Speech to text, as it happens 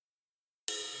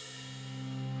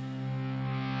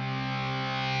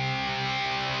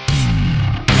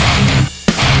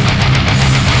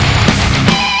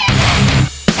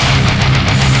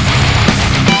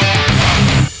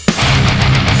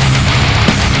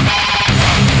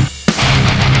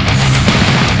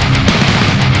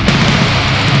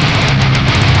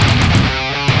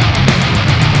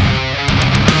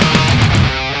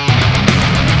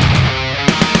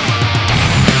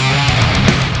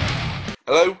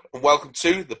and welcome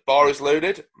to The Bar is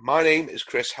Loaded. My name is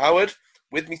Chris Howard.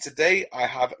 With me today, I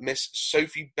have Miss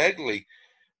Sophie Begley.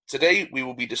 Today, we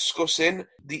will be discussing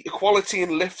the equality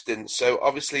in lifting. So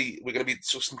obviously, we're going to be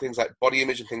discussing things like body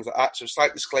image and things like that. So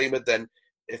slight disclaimer, then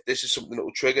if this is something that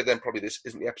will trigger, then probably this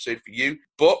isn't the episode for you.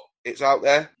 But it's out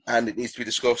there and it needs to be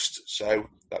discussed. So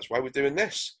that's why we're doing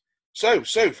this. So,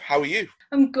 Soph, how are you?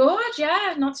 I'm good,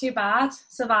 yeah, not too bad.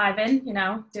 Surviving,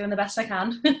 doing the best I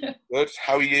can. Good.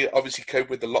 How are you obviously cope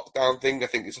with the lockdown thing? I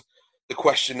think it's the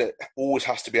question that always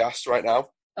has to be asked right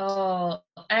now. Well,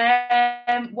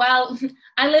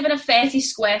 I live in a 30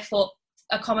 square foot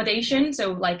accommodation,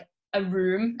 so like a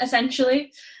room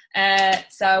essentially.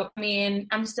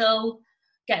 I'm still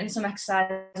getting some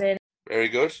exercise in. Very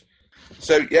good.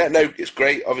 So, yeah, no, it's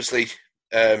great. Obviously,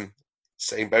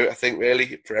 same boat, I think,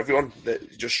 really, for everyone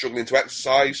that just struggling to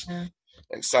exercise,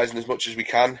 exercising as much as we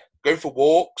can. Going for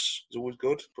walks is always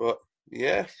good, but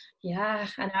yeah. Yeah,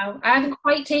 I know. I haven't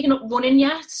quite taken up running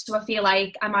yet, so I feel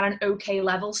like I'm at an okay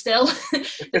level still.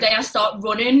 The day I start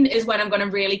running is when I'm going to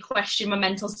really question my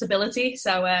mental stability,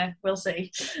 so we'll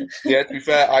see. Yeah, to be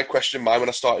fair, I questioned mine when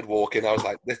I started walking. I was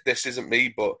like, this isn't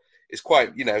me, but it's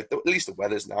quite, at least the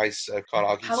weather's nice, so I can't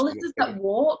argue. How long does that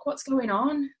walk? What's going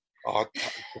on? Oh,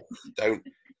 don't.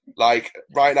 Like,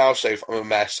 right now, Soph, I'm a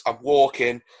mess. I'm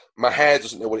walking, my hair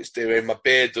doesn't know what it's doing, my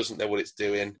beard doesn't know what it's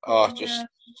doing. Oh,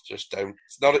 just don't.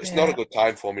 It's not a good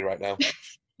time for me right now.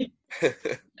 But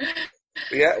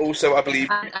yeah, also, I believe...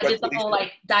 I did the whole,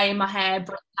 dyeing my hair,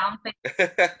 broke down thing.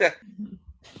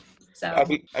 So.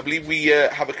 I believe we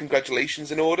have a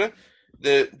congratulations in order.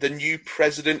 The new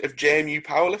president of JMU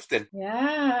Powerlifting.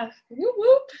 Yeah. Whoop,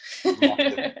 whoop.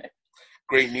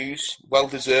 Great news. Well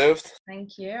deserved.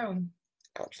 Thank you.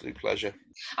 Absolute pleasure.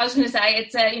 I was going to say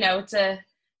it's a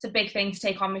big thing to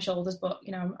take on my shoulders, but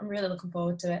I'm really looking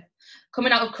forward to it.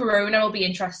 Coming out of Corona will be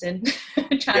interesting.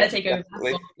 Trying to take over.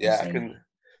 Yeah, I can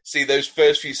see those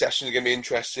first few sessions are going to be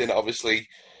interesting. Obviously,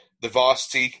 the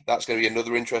varsity, that's going to be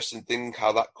another interesting thing,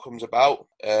 how that comes about.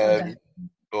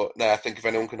 But no, I think if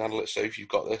anyone can handle it, Sophie, you've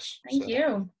got this. Thank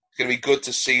you. It's going to be good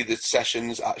to see the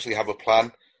sessions actually have a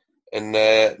plan and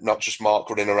not just Mark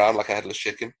running around like a headless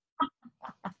chicken.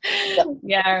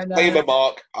 Yeah, no. Hey,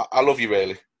 Mark, I love you,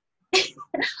 really.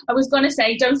 I was going to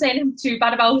say, don't say anything too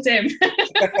bad about him.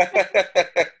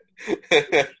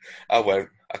 I won't.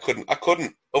 I couldn't.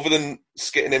 Other than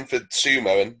skitting in for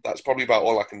sumo, and that's probably about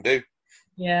all I can do.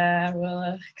 Yeah,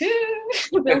 well,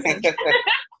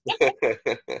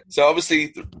 So obviously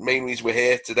the main reason we're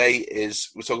here today is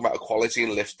we're talking about equality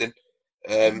in lifting.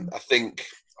 I think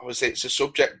obviously it's a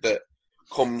subject that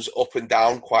comes up and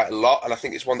down quite a lot, and I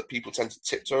think it's one that people tend to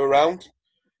tiptoe around.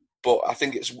 But I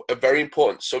think it's a very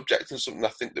important subject and something I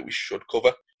think that we should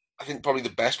cover. I think probably the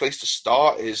best place to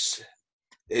start is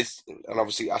and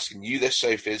obviously asking you this,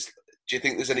 Sophie, is do you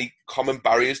think there's any common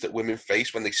barriers that women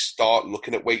face when they start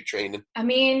looking at weight training? I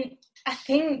mean, I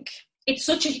think that's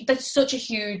such a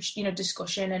huge,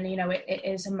 discussion, and, it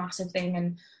is a massive thing.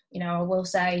 And, I will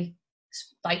say,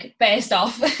 first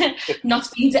off, not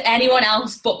speaking to anyone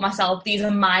else but myself, these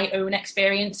are my own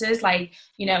experiences.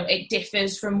 It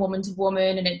differs from woman to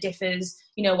woman, and it differs,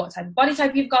 what type of body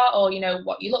type you've got, or,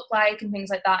 what you look like and things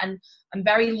like that. And I'm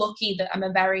very lucky that I'm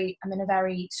in a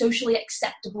very socially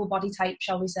acceptable body type,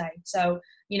 shall we say. So,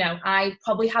 I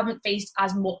probably haven't faced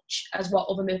as much as what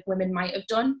other women might have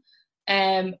done.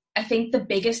 I think the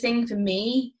biggest thing for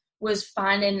me was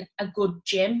finding a good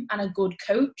gym and a good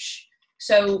coach.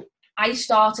 So my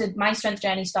strength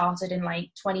journey started in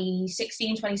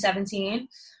 2016, 2017,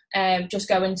 just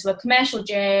going to a commercial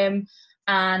gym,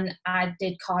 and I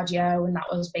did cardio, and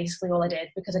that was basically all I did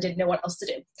because I didn't know what else to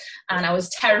do. And I was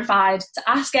terrified to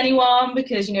ask anyone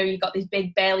because, you've got these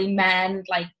big burly men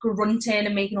grunting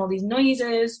and making all these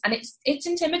noises, and it's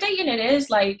intimidating. It is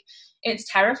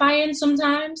it's terrifying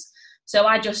sometimes. So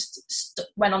I just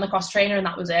went on the cross trainer, and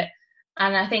that was it.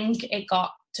 And I think it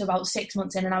got to about 6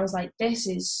 months in, and I was like, this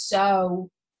is so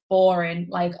boring.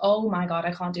 Oh my God,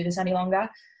 I can't do this any longer.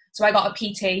 So I got a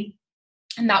PT,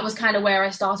 and that was kind of where I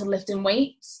started lifting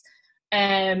weights.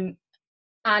 And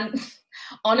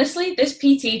honestly, this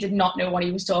PT did not know what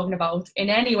he was talking about in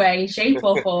any way, shape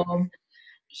or form.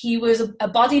 He was a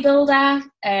bodybuilder,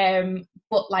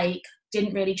 but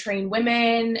didn't really train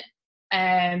women.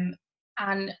 And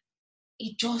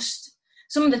he just,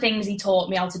 some of the things he taught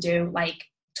me how to do,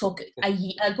 took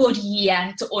a good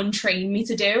year to untrain me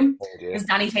to do, as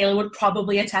Danny Taylor would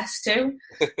probably attest to.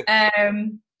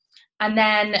 And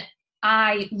then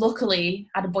I luckily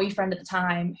had a boyfriend at the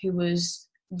time who was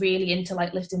really into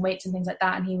lifting weights and things like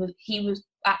that, and he was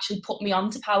actually put me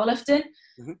on to powerlifting.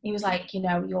 He was like,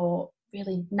 you're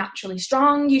really naturally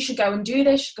strong. You should go and do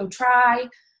this, you should go try.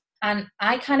 And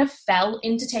I kind of fell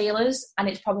into Taylor's, and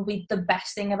it's probably the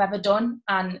best thing I've ever done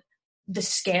and the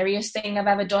scariest thing I've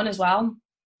ever done as well.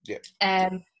 Yeah.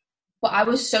 But I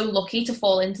was so lucky to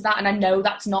fall into that. And I know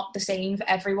that's not the same for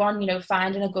everyone. You know,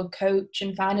 finding a good coach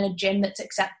and finding a gym that's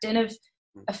accepting of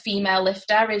a female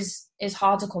lifter is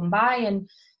hard to come by. And,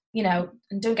 you know,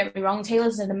 and don't get me wrong,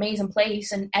 Taylor's an amazing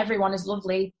place and everyone is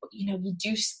lovely. But, you know, you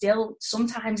do still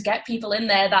sometimes get people in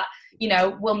there that, you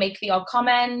know, will make the odd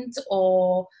comment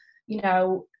or, you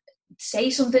know,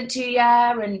 say something to you.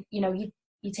 And, you know,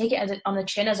 you take it on the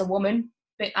chin as a woman.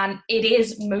 And it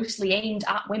is mostly aimed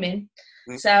at women.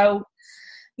 So,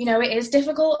 you know, it is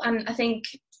difficult. And I think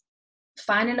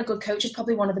finding a good coach is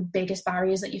probably one of the biggest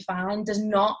barriers that you find. There's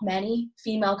not many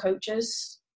female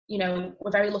coaches. You know,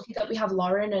 we're very lucky that we have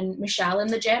Lauren and Michelle in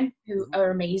the gym who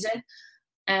are amazing.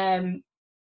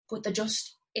 But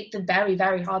they're very,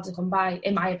 very hard to come by,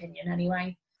 in my opinion,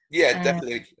 anyway. Yeah,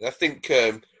 definitely. I think,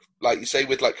 like you say,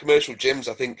 with like commercial gyms,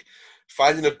 I think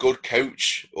finding a good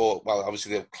coach, or well,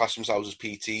 obviously they class themselves as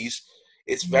PTs,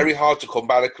 it's very hard to come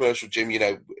by in a commercial gym. You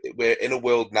know, we're in a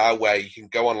world now where you can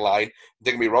go online.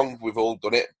 Don't get me wrong, we've all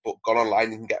done it, but gone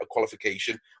online, you can get a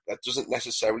qualification. That doesn't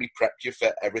necessarily prep you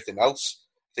for everything else.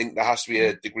 I think there has to be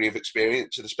a degree of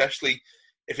experience, and especially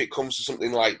if it comes to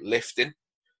something like lifting,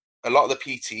 a lot of the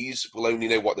PTs will only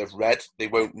know what they've read. They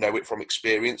won't know it from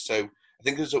experience. So I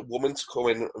think as a woman to come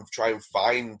in and try and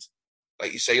find,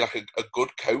 like you say, like a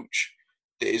good coach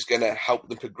that is going to help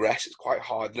them progress, it's quite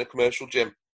hard in a commercial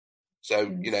gym.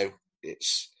 So, you know,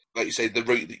 it's like you say, the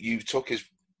route that you took is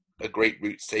a great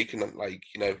route to take. And like,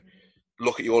 you know,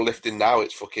 look at your lifting now,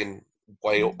 it's fucking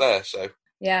way up there. So,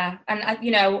 yeah. And,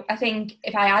 I think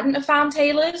if I hadn't have found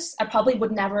Taylor's, I probably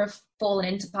would never have fallen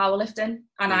into powerlifting.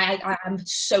 And I am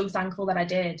so thankful that I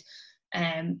did.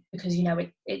 Because, you know,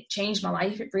 it changed my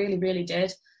life. It really, really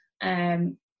did.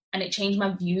 And it changed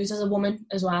my views as a woman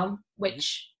as well,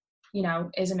 which, you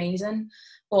know, is amazing.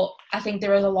 But I think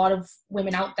there is a lot of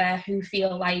women out there who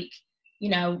feel like, you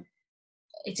know,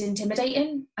 it's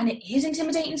intimidating. And it is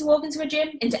intimidating to walk into a gym,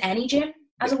 into any gym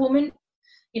as a woman.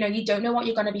 You know, you don't know what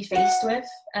you're going to be faced with.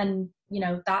 And, you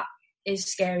know, that is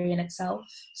scary in itself.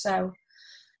 So,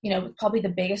 you know, probably the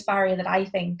biggest barrier that I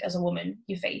think as a woman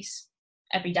you face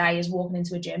every day is walking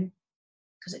into a gym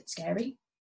because it's scary.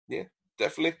 Yeah,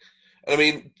 definitely. And I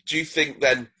mean, do you think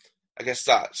then, I guess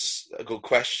that's a good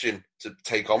question to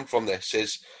take on from this,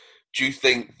 is do you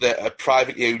think that a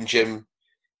privately owned gym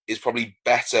is probably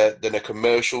better than a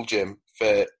commercial gym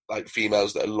for like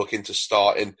females that are looking to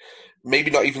start in,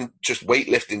 maybe not even just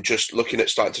weightlifting, just looking at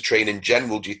starting to train in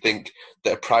general? Do you think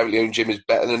that a privately owned gym is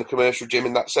better than a commercial gym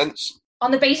in that sense?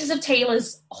 On the basis of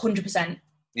Taylor's, 100%.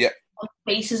 Yeah. On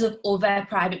the basis of other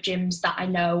private gyms that I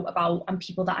know about and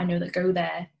people that I know that go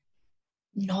there,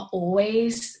 not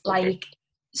always. Okay. Like,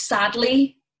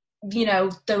 sadly, you know,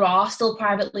 there are still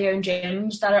privately owned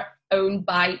gyms that are owned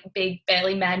by big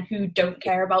burly men who don't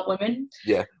care about women.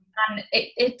 Yeah. And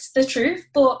it's the truth.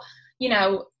 But, you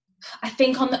know, I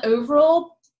think on the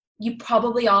overall, you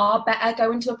probably are better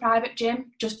going to a private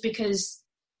gym just because,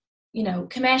 you know,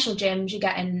 commercial gyms, you're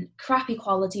getting crappy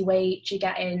quality weights, you're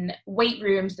getting weight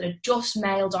rooms that are just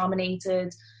male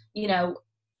dominated. You know,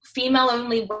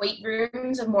 female-only weight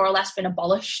rooms have more or less been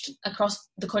abolished across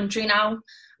the country now.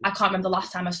 I can't remember the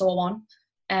last time I saw one.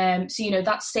 So, you know,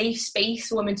 that safe space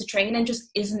for women to train in just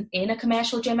isn't in a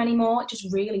commercial gym anymore. It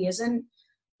just really isn't.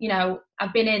 You know,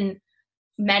 I've been in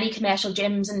many commercial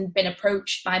gyms and been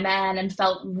approached by men and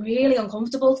felt really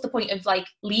uncomfortable to the point of, like,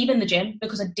 leaving the gym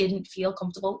because I didn't feel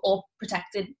comfortable or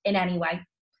protected in any way.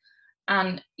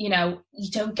 And, you know,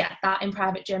 you don't get that in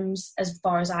private gyms as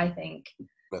far as I think,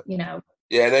 you know.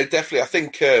 Yeah, no, definitely. I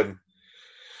think,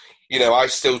 you know, I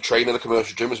still train in a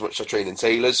commercial gym as much as I train in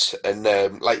Taylor's. And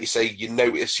like you say, you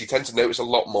tend to notice a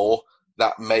lot more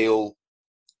that male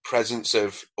presence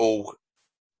of, oh,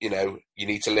 you know, you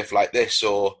need to lift like this,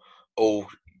 or, oh,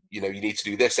 you know, you need to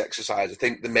do this exercise. I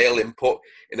think the male input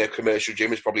in a commercial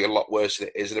gym is probably a lot worse than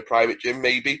it is in a private gym,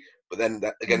 maybe. But then,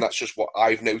 that's just what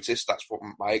I've noticed. That's what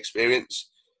my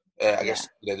experience. I guess,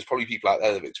 you know, there's probably people out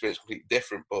there that have experienced completely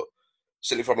different, but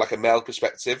certainly from like a male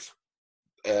perspective,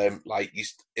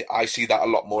 I see that a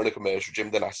lot more in a commercial gym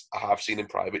than I have seen in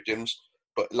private gyms.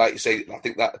 But like you say, I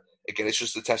think that, again, it's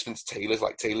just a testament to Taylor's.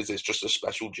 Like, Taylor's is just a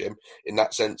special gym in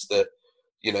that sense that,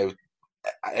 you know,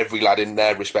 every lad in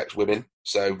there respects women.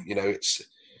 So, you know, it's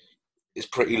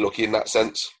pretty lucky in that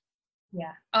sense.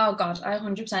 Yeah. Oh, God, I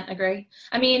 100% agree.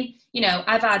 I mean, you know,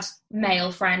 I've had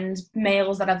male friends,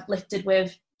 males that I've lifted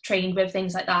with, trained with,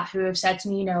 things like that, who have said to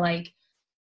me, you know, like,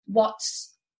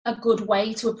 what's a good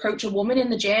way to approach a woman in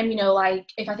the gym, you know, like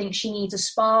if I think she needs a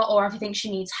spot, or if I think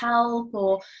she needs help,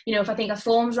 or, you know, if I think her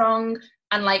form's wrong.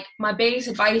 And like my biggest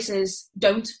advice is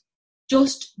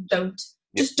just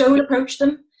don't approach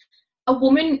them. A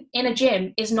woman in a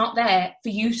gym is not there for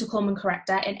you to come and correct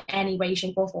her in any way,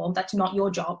 shape or form. That's not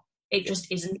your job. It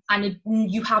just isn't. And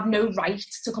you have no right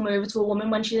to come over to a woman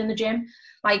when she's in the gym.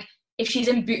 Like if she's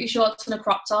in booty shorts and a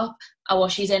crop top, or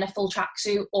she's in a full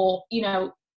tracksuit, or, you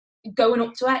know, going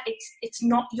up to her, it's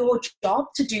not your job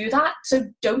to do that. So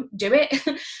don't do it.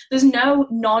 There's no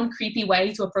non-creepy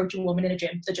way to approach a woman in a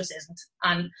gym. There just isn't.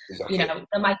 And, Exactly. you know,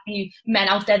 there might be men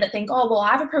out there that think, oh, well,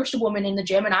 I've approached a woman in the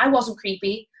gym and I wasn't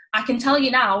creepy. I can tell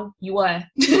you now, you were.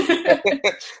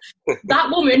 That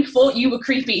woman thought you were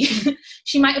creepy.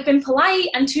 She might have been polite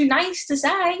and too nice to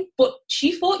say, but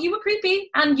she thought you were creepy,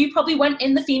 and you probably went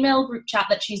in the female group chat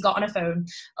that she's got on her phone.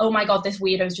 Oh my God, this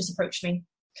weirdo's just approached me.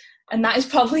 And that is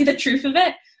probably the truth of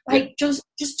it. Like, just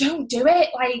don't do it.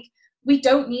 Like, we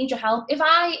don't need your help. If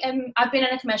I've been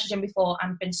in a commercial gym before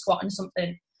and been squatting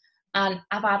something, and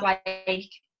I've had like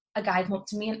a guy come up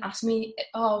to me and ask me,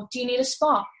 oh, do you need a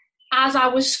spot? As I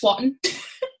was squatting.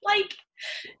 Like,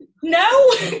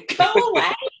 no, go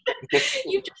away.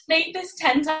 You just made this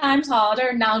 10 times harder,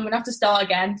 and now I'm going to have to start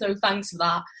again, so thanks for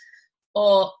that.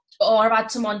 Or I've had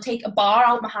someone take a bar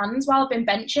out of my hands while I've been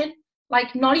benching,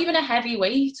 like not even a heavy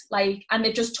weight, like, and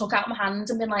they just took out my hands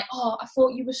and been like, oh, I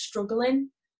thought you were struggling.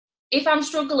 If I'm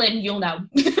struggling, you'll know.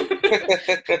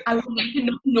 I will make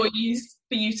enough noise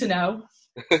for you to know.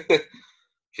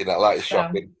 You know, that is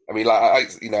shocking. I mean,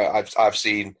 like, I've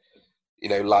seen, you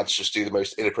know, lads just do the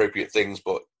most inappropriate things,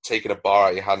 but taking a bar out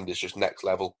of your hand is just next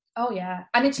level. Oh, yeah.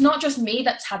 And it's not just me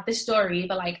that's had this story,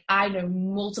 but, like, I know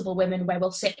multiple women where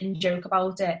we'll sit and joke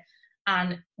about it,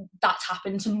 and that's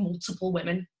happened to multiple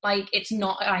women. Like, it's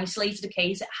not an isolated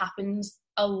case. It happens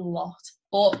a lot.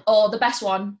 Or the best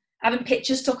one, having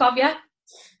pictures took of you.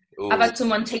 Ooh. I've had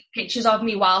someone take pictures of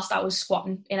me whilst I was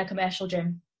squatting in a commercial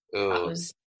gym. Ooh. That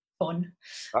was fun.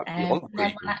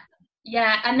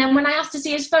 Yeah, and then when I asked to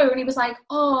see his phone, he was like,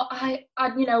 oh, I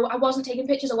wasn't taking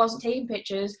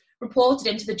pictures, reported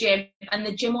him to the gym, and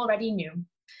the gym already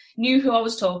knew who I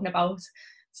was talking about.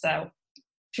 So,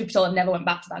 truth be told, I never went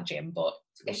back to that gym, but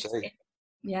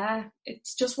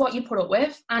it's just what you put up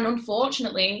with. And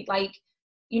unfortunately, like,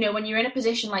 you know, when you're in a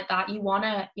position like that, you want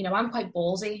to, you know, I'm quite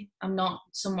ballsy. I'm not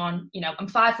someone, you know, I'm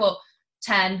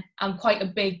 5'10", I'm quite a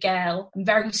big girl, I'm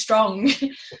very strong.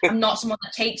 I'm not someone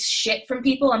that takes shit from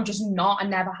people. I'm just not, I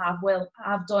never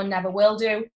have done, never will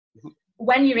do.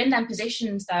 When you're in them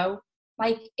positions though,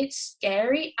 like, it's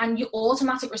scary, and your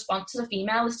automatic response as a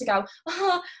female is to go,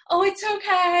 oh it's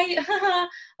okay,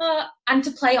 and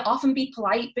to play it off and be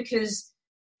polite, because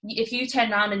if you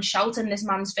turn around and shout in this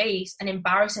man's face and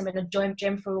embarrass him in a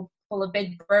gym full of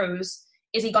big bros,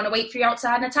 is he going to wait for you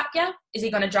outside and attack you? Is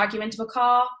he going to drag you into a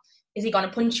car? Is he going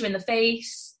to punch you in the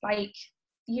face? Like,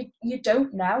 you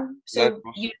don't know. So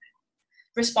your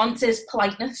response is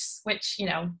politeness, which, you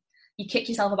know, you kick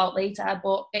yourself about later,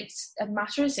 but it's a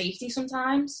matter of safety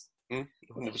sometimes. 100%.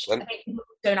 I think people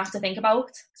don't have to think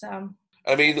about. So,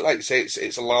 I mean, like you say,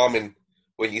 it's alarming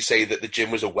when you say that the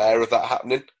gym was aware of that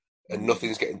happening and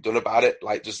nothing's getting done about it.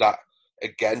 Like, does that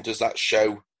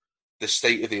show the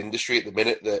state of the industry at the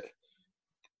minute,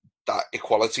 that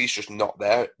equality is just not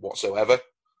there whatsoever?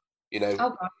 You know, oh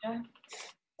God, yeah.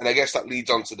 And I guess that leads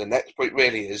on to the next point,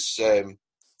 really, is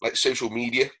like social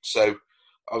media. So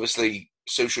obviously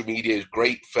social media is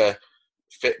great for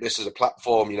fitness as a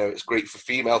platform, you know, it's great for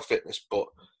female fitness, but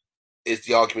is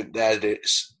the argument there that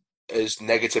it's as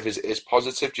negative as it is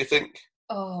positive, do you think?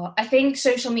 Oh, I think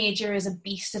social media is a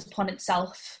beast upon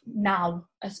itself now,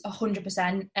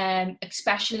 100%,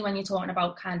 especially when you're talking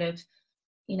about kind of,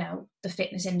 you know, the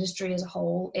fitness industry as a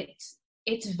whole.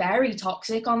 It's very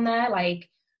toxic on there, like,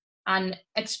 and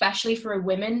especially for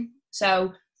women.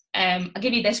 So I'll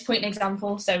give you this point an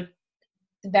example. So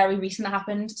very recent that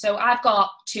happened. So I've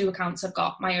got 2 accounts. I've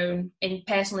got my own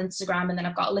personal Instagram, and then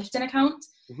I've got a lifting account.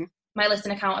 Mm-hmm. My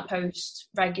lifting account I post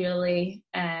regularly,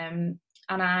 and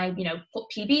I, you know, put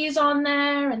PBs on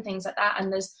there and things like that.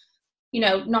 And there's, you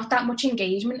know, not that much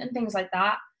engagement and things like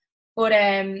that. But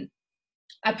I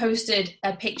posted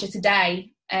a picture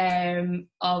today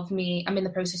of me. I'm in the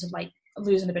process of like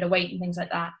losing a bit of weight and things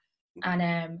like that.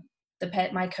 And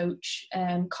my coach,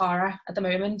 Cara, at the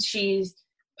moment, she's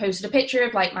posted a picture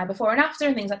of like my before and after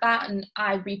and things like that. And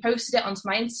I reposted it onto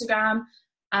my Instagram,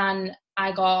 and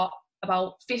I got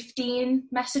about 15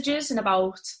 messages in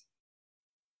about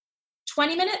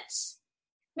 20 minutes,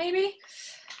 maybe.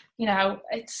 You know,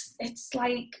 it's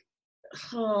like,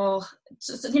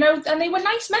 you know, and they were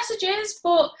nice messages,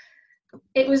 but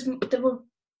they were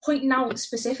pointing out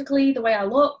specifically the way I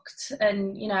looked,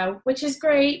 and, you know, which is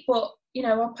great, but, you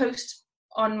know, I'll post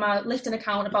on my lifting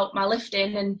account about my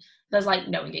lifting and there's like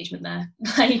no engagement there.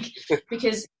 Like,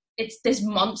 because it's this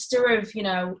monster of, you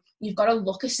know, you've got to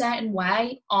look a certain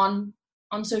way on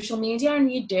social media,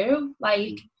 and you do.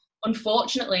 Like,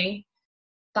 unfortunately,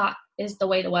 that is the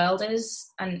way the world is,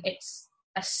 and it's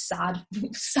a sad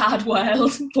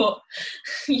world, but,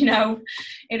 you know,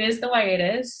 it is the way it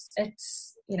is.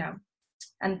 It's, you know,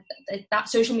 and that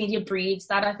social media breeds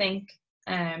that, I think.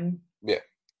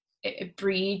 It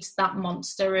breeds that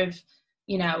monster of,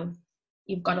 you know,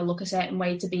 you've got to look a certain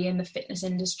way to be in the fitness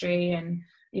industry, and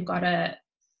you've got to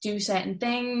do certain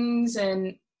things,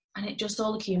 and it just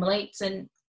all accumulates, and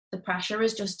the pressure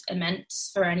is just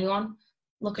immense for anyone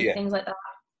looking at things like that.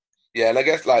 Yeah, and I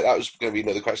guess, like, that was going to be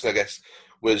another question, I guess,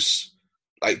 was,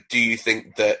 like, do you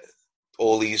think that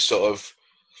all these sort of,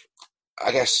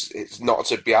 I guess it's not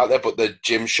to be out there, but the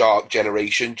Gymshark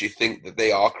generation, do you think that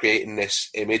they are creating this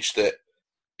image that,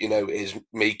 you know, is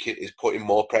putting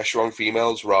more pressure on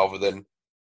females rather than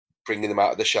bringing them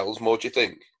out of the shells more, do you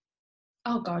think?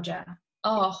 Oh, God, yeah.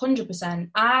 Oh,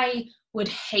 100%. I would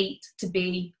hate to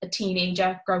be a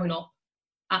teenager growing up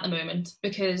at the moment,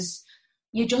 because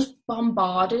you're just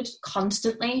bombarded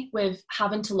constantly with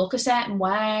having to look a certain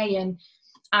way. And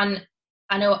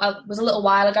I know it was a little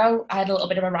while ago, I had a little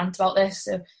bit of a rant about this.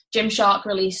 So Gymshark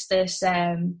released this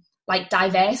like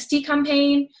diversity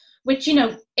campaign, which, you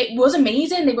know, it was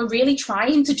amazing. They were really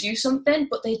trying to do something,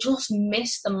 but they just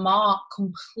missed the mark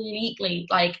completely,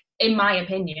 like, in my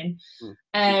opinion.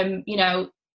 You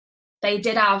know, they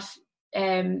did have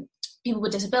people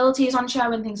with disabilities on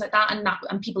show and things like that,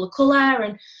 and people of colour,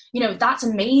 and, you know, that's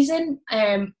amazing.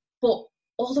 But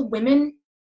all the women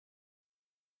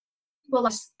were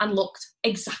and looked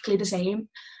exactly the same.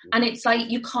 And it's like,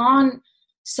 you can't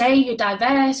say you're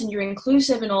diverse and you're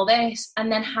inclusive and all this,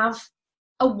 and then have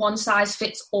a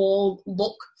one-size-fits-all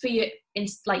look for your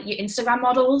Instagram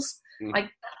models. Like,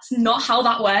 that's not how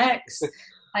that works.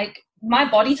 Like, my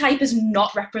body type is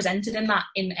not represented in that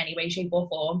in any way, shape, or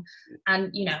form.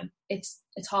 And, you know, it's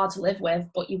hard to live with,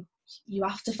 but you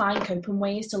have to find coping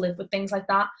ways to live with things like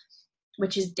that,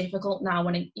 which is difficult now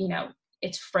when it, you know,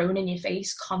 it's thrown in your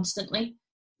face constantly.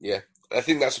 Yeah, I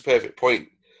think that's a perfect point.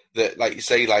 That, like you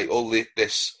say, like, all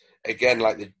this again,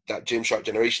 like that Gymshark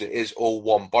generation, it is all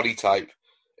one body type.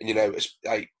 And, you know, it's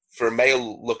like, for a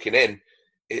male looking in,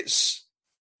 it's,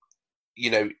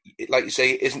 you know, like you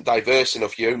say, it isn't diverse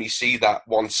enough. You only see that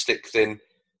one stick thin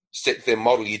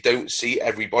model. You don't see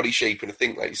every body shape. And I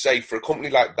think, like you say, for a company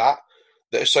like that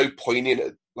are so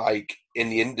poignant, like, in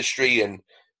the industry, and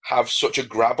have such a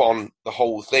grab on the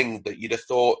whole thing, that you'd have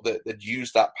thought that they'd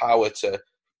use that power to,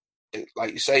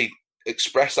 like you say,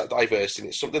 express that diversity. And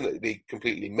it's something that they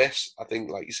completely miss, I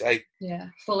think, like you say. Yeah,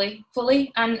 fully.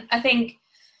 And I think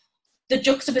the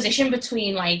juxtaposition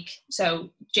between, like, so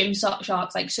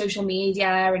Gymshark's like social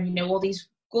media, and, you know, all these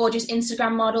gorgeous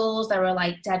Instagram models that are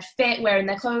like dead fit, wearing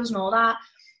their clothes and all that.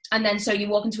 And then so you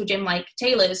walk into a gym like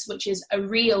Taylor's, which is a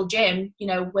real gym, you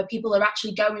know, where people are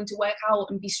actually going to work out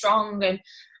and be strong,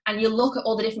 and you look at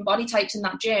all the different body types in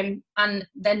that gym, and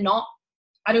they're not,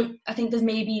 I think there's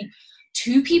maybe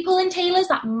 2 people in Taylor's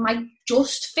that might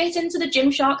just fit into the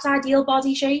Gymshark's ideal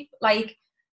body shape. Like,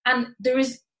 and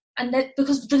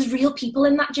because there's real people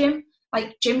in that gym.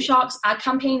 Like, Gymshark's ad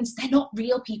campaigns, they're not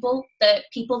real people. They're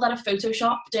people that are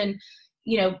photoshopped and,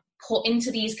 you know, put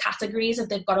into these categories of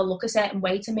they've got to look a certain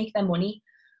way to make their money.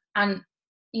 And,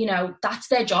 you know, that's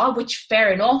their job, which,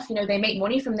 fair enough, you know, they make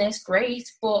money from this, great.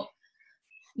 But,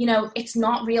 you know, it's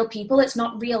not real people. It's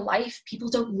not real life. People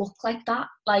don't look like that.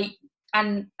 Like,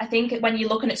 and I think when you're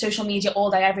looking at social media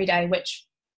all day, every day, which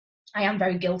I am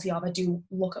very guilty of, I do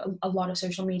look at a lot of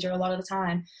social media a lot of the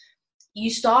time, you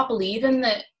start believing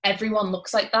that everyone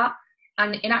looks like that.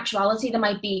 And in actuality, there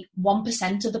might be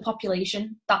 1% of the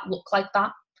population that look like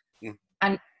that.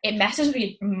 And it messes with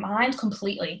your mind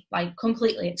completely,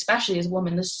 especially as a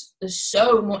woman. There's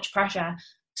so much pressure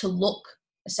to look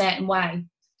a certain way.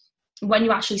 When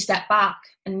you actually step back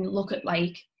and look at,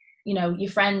 like, you know, your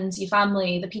friends, your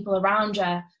family, the people around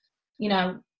you, you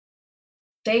know,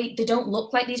 they don't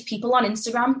look like these people on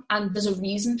Instagram. And there's a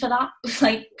reason for that.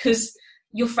 Like, because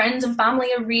your friends and family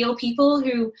are real people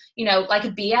who, you know, like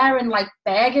a beer and like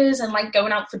burgers and like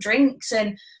going out for drinks,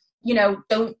 and, you know,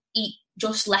 don't eat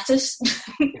just lettuce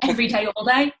every day, all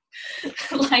day,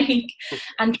 like,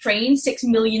 and train 6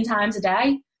 million times a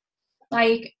day.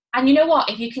 Like, and you know what?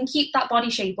 If you can keep that body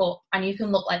shape up and you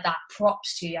can look like that,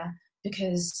 props to you,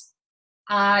 because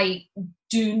I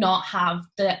do not have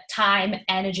the time,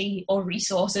 energy, or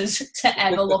resources to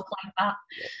ever look like that.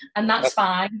 And that's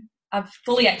fine. I've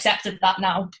fully accepted that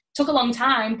now. Took a long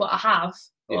time, but I have.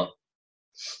 But...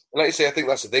 Like you say, I think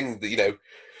that's the thing, that, you know,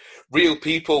 real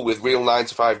people with real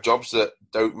 9-to-5 jobs that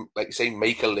don't, like you say,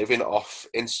 make a living off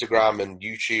Instagram and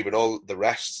YouTube and all the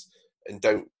rest, and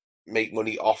don't make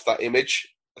money off that image.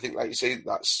 I think, like you say,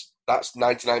 that's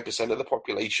 99% of the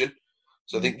population.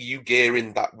 So I think you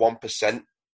gearing that 1%,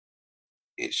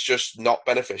 it's just not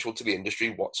beneficial to the industry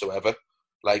whatsoever.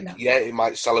 Like, yeah, it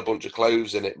might sell a bunch of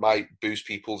clothes and it might boost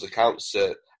people's accounts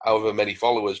to however many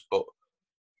followers, but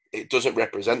it doesn't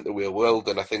represent the real world.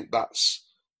 And I think that's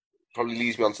probably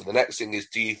leads me on to the next thing is,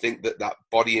 do you think that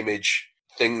body image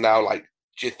thing now, like,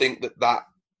 do you think that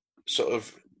sort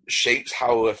of shapes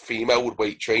how a female would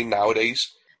weight train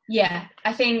nowadays? Yeah,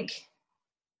 I think,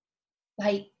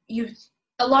 like,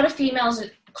 a lot of females are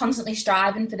constantly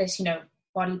striving for this, you know,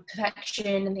 body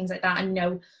perfection and things like that. And, you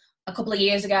know, a couple of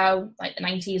years ago, like the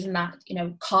 90s and that, you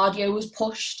know, cardio was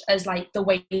pushed as like the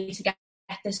way to get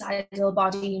this ideal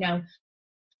body. You know,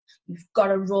 you've got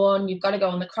to run, you've got to go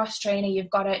on the cross trainer, you've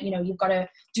got to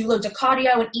do loads of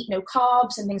cardio and eat no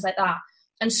carbs and things like that.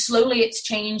 And slowly it's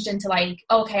changed into like,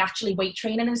 okay, actually weight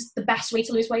training is the best way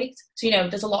to lose weight. So, you know,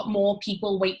 there's a lot more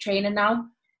people weight training now.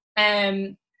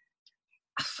 And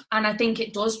I think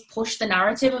it does push the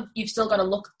narrative of you've still got to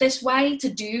look this way to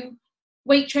do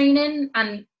weight training.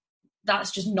 And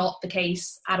that's just not the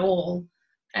case at all.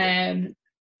 You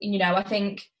know, I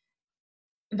think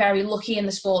very lucky in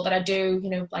the sport that I do, you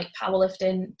know, like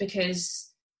powerlifting,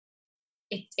 because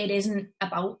it isn't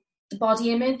about the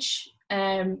body image.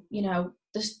 You know,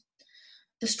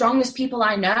 the strongest people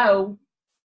I know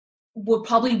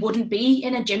wouldn't be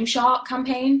in a Gymshark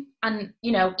campaign. And,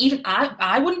 you know, even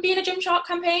I wouldn't be in a Gymshark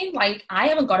campaign. Like, I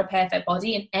haven't got a perfect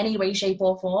body in any way, shape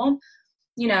or form,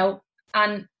 you know,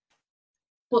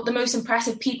 but the most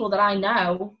impressive people that I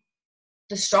know,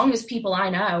 the strongest people I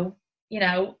know, you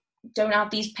know, don't have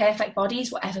these perfect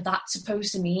bodies, whatever that's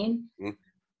supposed to mean.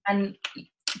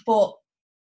 But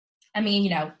I mean,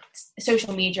 you know,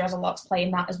 social media has a lot to play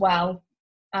in that as well.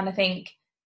 And I think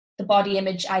the body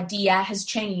image idea has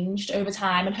changed over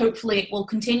time, and hopefully it will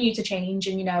continue to change.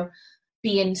 And, you know,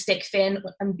 being stick thin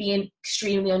and being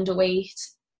extremely underweight,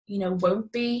 you know,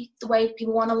 won't be the way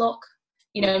people want to look.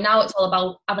 You know, now it's all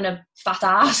about having a fat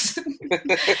ass.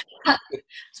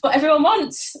 It's what everyone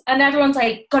wants. And everyone's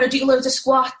like, got to do loads of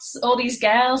squats. All these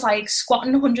girls like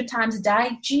squatting 100 times a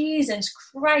day. Jesus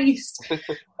Christ.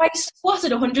 If I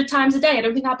squatted 100 times a day, I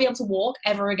don't think I'd be able to walk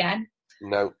ever again.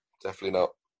 No, definitely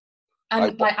not.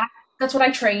 And that's what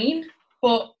I train.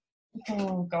 But,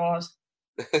 oh God.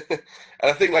 And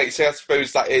I think, like you say, I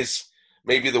suppose that is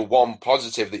maybe the one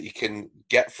positive that you can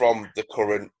get from the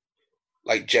current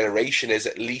like generation, is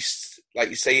at least, like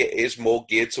you say, it is more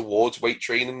geared towards weight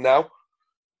training now.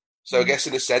 So I guess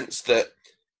in a sense that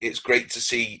it's great to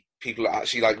see people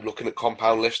actually like looking at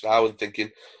compound lifts now and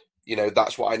thinking, you know,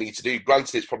 that's what I need to do.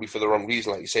 Granted, it's probably for the wrong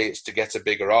reason, like you say, it's to get a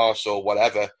bigger arse or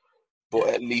whatever. But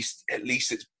at least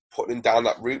it's putting them down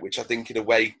that route, which I think in a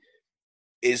way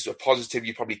is a positive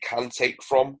you probably can take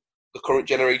from the current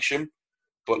generation.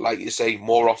 But like you say,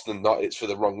 more often than not, it's for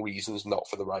the wrong reasons, not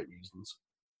for the right reasons.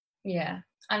 Yeah.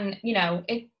 And, you know,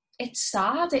 it's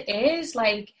sad. It is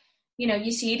like, you know,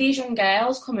 you see these young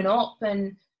girls coming up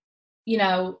and, you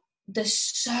know, they're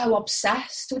so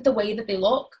obsessed with the way that they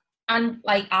look. And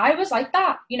like, I was like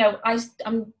that, you know,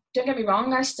 don't get me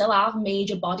wrong, I still have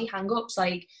major body hang-ups.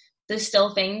 Like, there's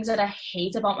still things that I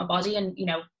hate about my body, and, you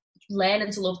know,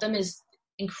 learning to love them is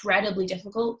incredibly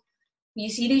difficult. You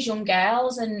see these young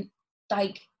girls and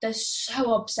like, they're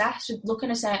so obsessed with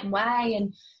looking a certain way,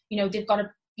 and, you know, they've got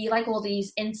to be like all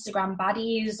these Instagram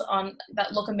baddies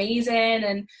that look amazing,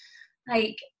 and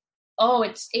like, oh,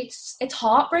 it's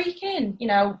heartbreaking. You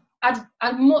know,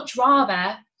 I'd much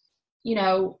rather, you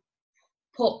know,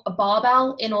 put a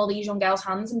barbell in all these young girls'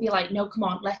 hands and be like, no, come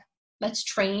on, let's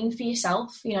train for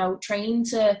yourself. You know, train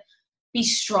to be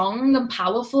strong and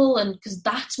powerful, and because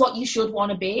that's what you should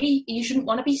want to be. You shouldn't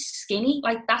want to be skinny.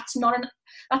 Like, that's not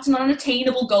an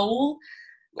attainable goal.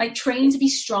 Like, train to be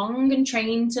strong and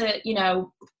train to, you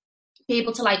know, be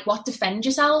able to like defend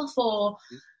yourself, or,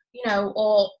 you know,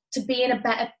 or to be in a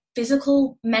better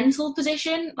physical, mental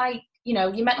position. Like, you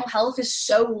know, your mental health is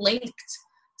so linked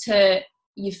to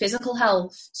your physical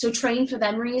health. So train for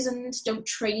them reasons. Don't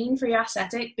train for your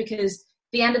aesthetic, because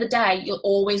at the end of the day, you're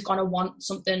always going to want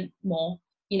something more.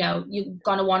 You know, you're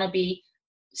going to want to be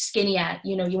skinnier.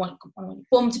 You know, you want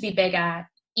bum to be bigger.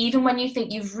 Even when you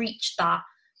think you've reached that,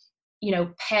 you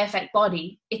know, perfect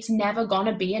body, it's never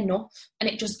gonna be enough, and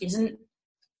it just isn't.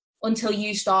 until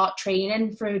you start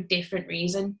training for a different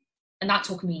reason. And that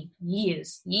took me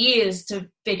years to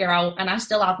figure out. And I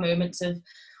still have moments of,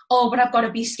 oh, but I've got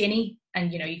to be skinny.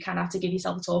 And, you know, you kind of have to give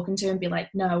yourself a talking to and be like,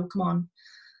 no, come on.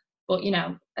 But, you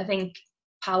know, I think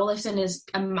powerlifting is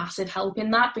a massive help in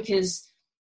that, because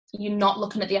you're not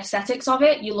looking at the aesthetics of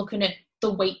it. You're looking at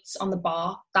the weights on the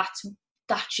bar. That's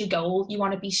your goal. You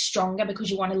want to be stronger because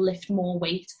you want to lift more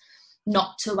weight,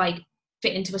 not to like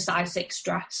fit into a size 6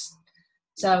 dress.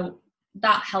 So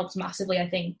that helps massively, I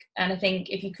think. And I think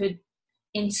if you could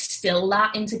instill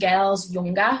that into girls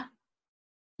younger,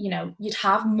 you know, you'd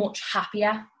have much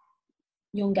happier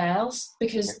young girls,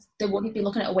 because they wouldn't be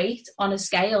looking at a weight on a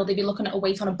scale. They'd be looking at a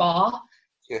weight on a bar.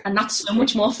 Yeah. And that's so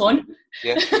much more fun.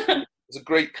 Yeah, it's a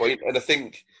great point. And I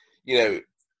think, you know,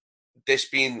 this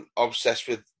being obsessed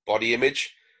with body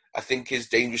image, I think is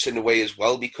dangerous in a way as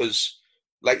well, because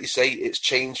like you say, it's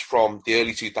changed from the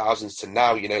early 2000s to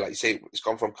now. You know, like you say, it's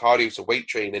gone from cardio to weight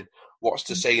training. What's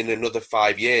to say in another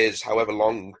 5 years, however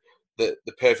long, that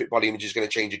the perfect body image is going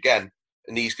to change again?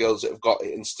 And these girls that have got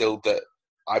it instilled that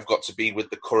I've got to be with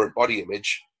the current body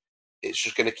image, it's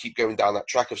just going to keep going down that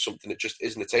track of something that just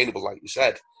isn't attainable, like you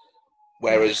said.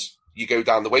 Whereas you go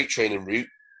down the weight training route,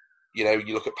 you know,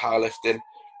 you look at powerlifting,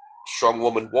 strong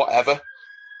woman, whatever,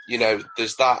 you know,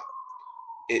 there's that.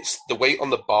 It's the weight on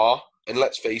the bar. And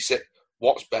let's face it,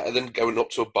 what's better than going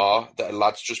up to a bar that a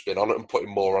lad's just been on it and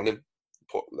putting more on him?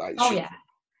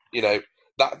 You know,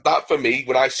 that for me,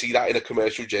 when I see that in a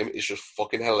commercial gym, it's just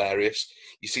fucking hilarious.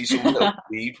 You see some little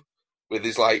weeb with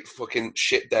his like fucking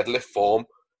shit deadlift form,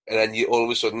 and then you all of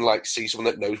a sudden like see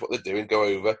someone that knows what they're doing go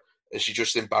over, and she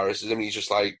just embarrasses him. He's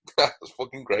just like, that's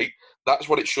fucking great. That's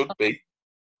what it should be.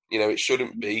 You know, it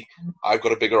shouldn't be, I've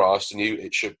got a bigger arse than you.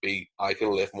 It should be, I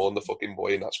can lift more than the fucking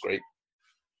boy, and that's great.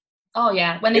 Oh,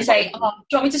 yeah. When they say, oh, do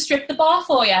you want me to strip the bar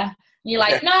for you? And you're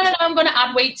like, no, I'm going to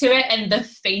add weight to it. And the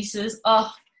faces,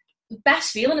 oh,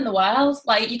 best feeling in the world.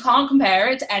 Like, you can't compare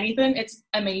it to anything. It's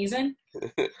amazing.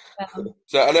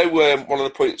 So I know one of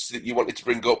the points that you wanted to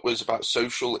bring up was about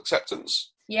social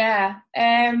acceptance. Yeah.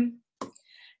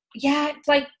 Yeah, it's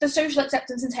like the social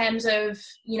acceptance in terms of,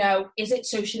 you know, is it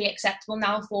socially acceptable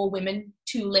now for women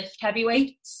to lift heavy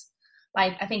weights?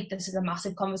 Like, I think this is a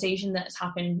massive conversation that's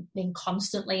happening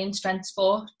constantly in strength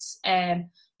sports.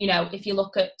 You know, if you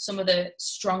look at some of the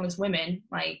strongest women,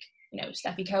 like, you know,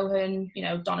 Steffi Cohen, you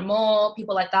know, Donna Moore,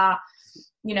 people like that,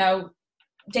 you know,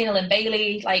 Dana Lynn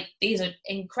Bailey, like, these are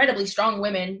incredibly strong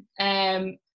women.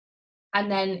 And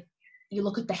then you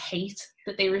look at the hate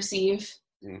that they receive,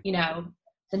 you know,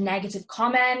 the negative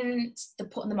comments, the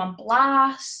putting them on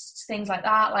blast, things like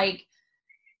that. Like,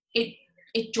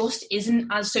 it just isn't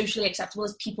as socially acceptable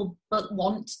as people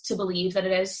want to believe that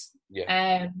it is.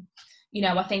 Yeah. You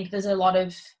know, I think there's a lot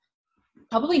of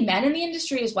probably men in the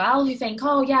industry as well who think,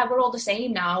 oh yeah, we're all the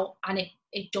same now. And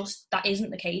it just, that isn't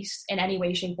the case in any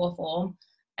way, shape or form.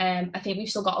 I think we've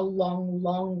still got a long,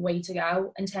 long way to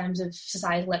go in terms of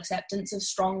societal acceptance of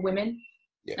strong women.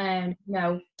 Yeah. You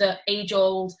know, the age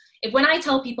old, when I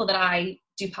tell people that I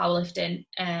do powerlifting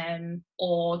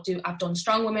or I've done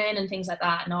strong women and things like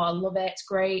that, and I love it, it's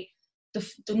great,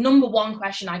 the number one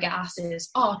question I get asked is,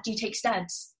 oh, do you take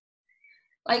steroids?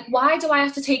 Like, why do I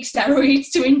have to take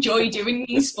steroids to enjoy doing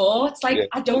these sports? Like,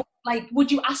 I don't, like,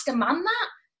 would you ask a man that?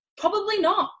 Probably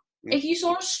not. If you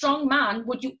saw a strong man,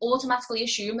 would you automatically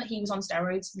assume that he was on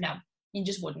steroids? No, you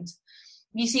just wouldn't.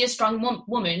 You see a strong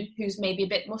woman who's maybe a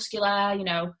bit muscular, you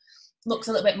know, looks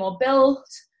a little bit more built,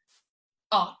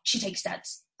 oh, she takes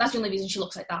steroids. That's the only reason she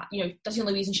looks like that. You know, that's the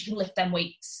only reason she can lift them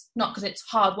weights. Not because it's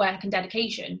hard work and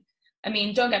dedication. I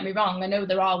mean, don't get me wrong. I know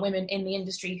there are women in the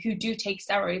industry who do take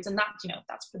steroids, and that, you know,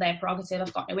 that's for their prerogative.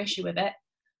 I've got no issue with it.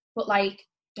 But like,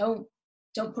 don't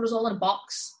put us all in a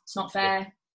box. It's not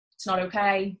fair. It's not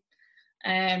okay.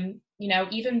 You know,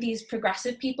 even these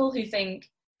progressive people who think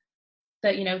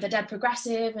that, you know, they're dead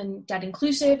progressive and dead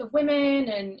inclusive of women,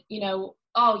 and, you know,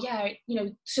 oh yeah, you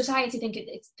know, society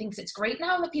thinks it's great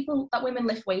now that women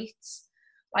lift weights.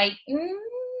 Like,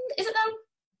 is it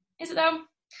though? Is it though?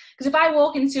 Because if I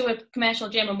walk into a commercial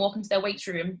gym and walk into their weights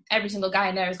room, every single guy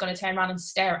in there is going to turn around and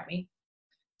stare at me.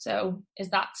 So is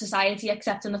that society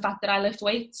accepting the fact that I lift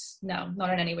weights? No,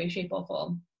 not in any way, shape or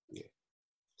form. Yeah.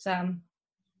 So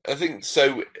I think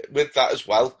so with that as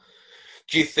well.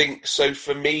 Do you think, so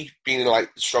for me, being in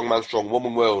like the strong man, strong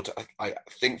woman world, I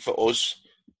think for us,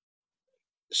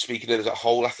 speaking as a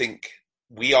whole, I think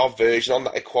we are verging on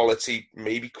that equality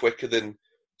maybe quicker than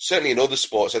certainly in other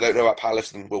sports. I don't know about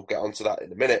powerlifting, we'll get onto that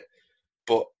in a minute,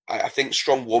 but I think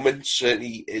strong woman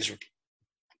certainly is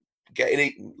getting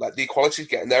it, like the equality is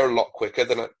getting there a lot quicker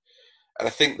than And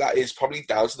I think that is probably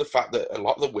down to the fact that a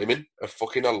lot of the women are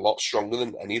fucking a lot stronger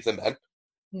than any of the men.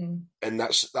 And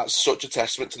that's such a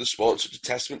testament to the sport, such a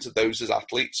testament to those as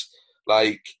athletes.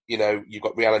 Like, you know, you've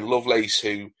got Rhiannon Lovelace,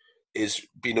 who is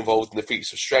being involved in the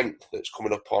feats of strength that's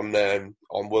coming up on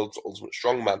World's Ultimate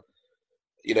Strongman.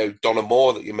 You know, Donna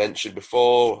Moore that you mentioned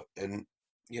before, and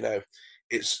you know,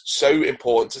 it's so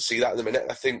important to see that in the minute.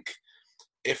 I think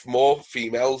if more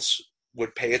females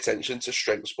would pay attention to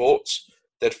strength sports,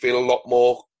 they'd feel a lot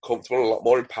more comfortable, a lot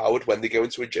more empowered when they go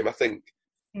into a gym, I think.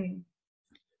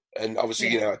 And obviously,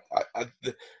 you know, I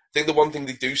think the one thing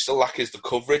they do still lack is the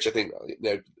coverage. I think, you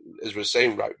know, as we were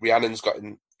saying, right, Rhiannon's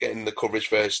getting the coverage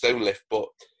for her stone lift, but,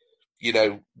 you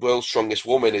know, World's Strongest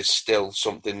Woman is still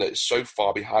something that is so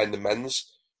far behind the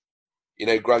men's. You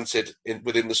know, granted,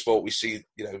 within the sport, we see,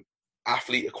 you know,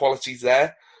 athlete equality's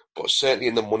there, but certainly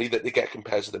in the money that they get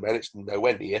compared to the men, it's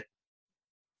nowhere near.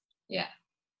 Yeah.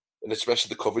 And especially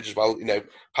the coverage as well. You know,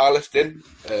 powerlifting,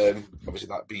 obviously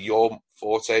that'd be your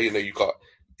forte. You know, you've got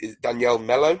Danielle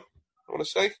Mello, I want to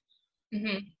say.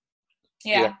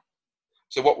 Yeah.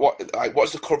 So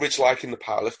what's the coverage like in the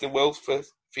powerlifting world for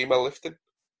female lifting?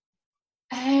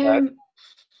 All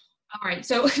right.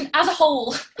 So as a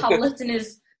whole, powerlifting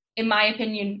is, in my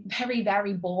opinion, very,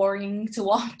 very boring to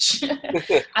watch.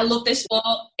 I love this sport.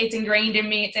 It's ingrained in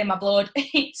me. It's in my blood.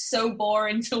 It's so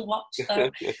boring to watch. I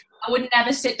would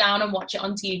never sit down and watch it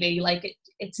on TV. Like,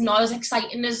 it's not as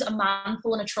exciting as a man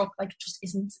pulling a truck. Like, it just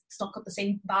isn't. It's not got the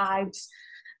same vibes.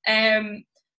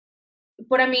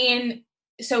 But I mean,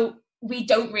 so we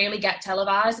don't really get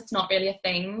televised. It's not really a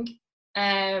thing.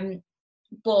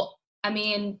 But I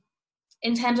mean,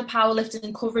 in terms of powerlifting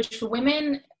and coverage for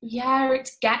women, yeah,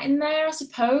 it's getting there, I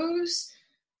suppose.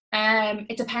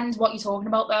 It depends what you're talking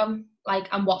about, though, like,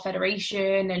 and what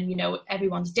federation, and, you know,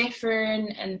 everyone's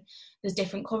different, and there's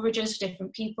different coverages for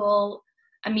different people.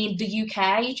 I mean, the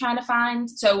UK, trying to find,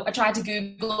 so I tried to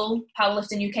Google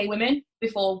powerlifting UK women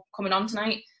before coming on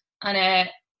tonight, and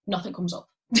nothing comes up.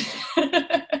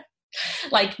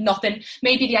 Like, nothing.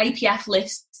 Maybe the IPF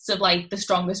lists of, like, the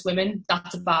strongest women,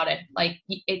 that's about it. Like,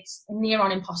 it's near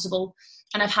on impossible.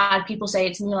 And I've had people say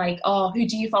it to me, like, oh, who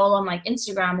do you follow on, like,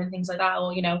 Instagram and things like that?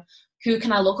 Or, you know, who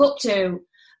can I look up to?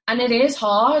 And it is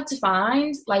hard to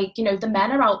find. Like, you know, the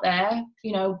men are out there,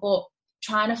 you know, but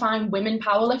trying to find women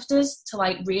powerlifters to,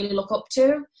 like, really look up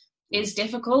to is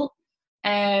difficult.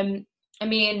 I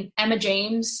mean, Emma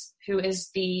James, who is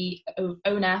the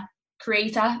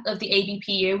creator of the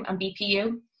ABPU and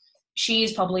BPU, she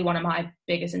is probably one of my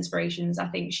biggest inspirations. I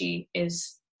think she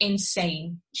is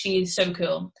insane. She is so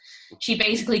cool. She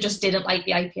basically just didn't like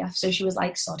the IPF, so she was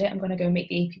like, sod it, I'm going to go make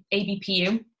the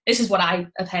ABPU. This is what I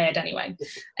have heard anyway.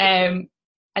 And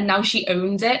now she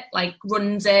owns it, like,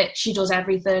 runs it. She does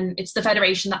everything. It's the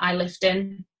federation that I lift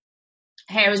in.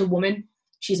 Her as a woman,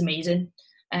 she's amazing.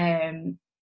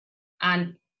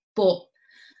 But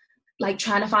like,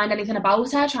 trying to find anything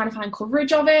about her, trying to find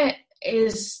coverage of it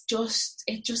is just,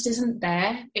 it just isn't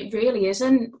there. It really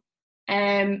isn't.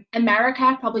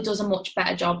 America probably does a much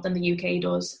better job than the UK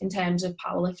does in terms of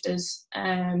powerlifters.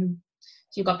 So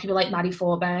you've got people like Maddie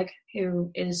Forberg, who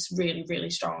is really,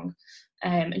 really strong.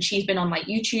 And she's been on, like,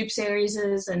 YouTube series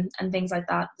and things like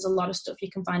that. There's a lot of stuff you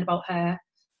can find about her.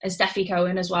 And Steffi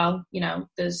Cohen as well. You know,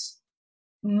 there's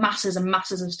masses and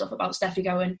masses of stuff about Steffi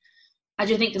Cohen. I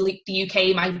do think the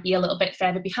UK might be a little bit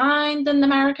further behind than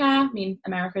America. I mean,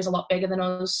 America is a lot bigger than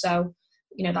us, so,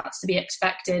 you know, that's to be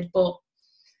expected. But,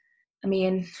 I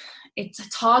mean,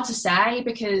 it's hard to say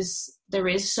because there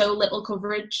is so little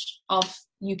coverage of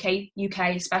UK,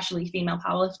 especially female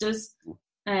powerlifters,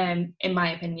 in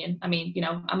my opinion. I mean, you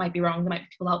know, I might be wrong. There might be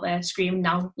people out there screaming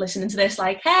now, listening to this,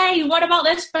 like, hey, what about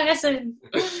this person?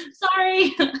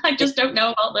 Sorry, I just don't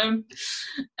know about them.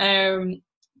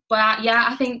 But, yeah,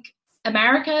 I think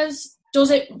America's does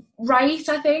it right,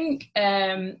 I think,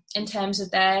 in terms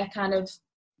of their kind of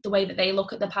the way that they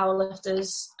look at the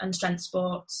powerlifters and strength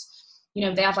sports. You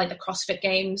know, they have, like, the CrossFit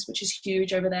Games, which is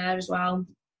huge over there as well.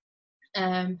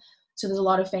 So there's a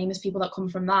lot of famous people that come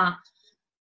from that.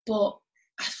 But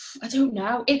I don't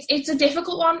know. It's a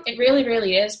difficult one. It really,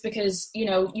 really is, because, you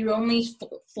know, you're only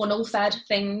funnel fed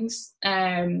things.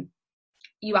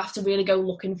 You have to really go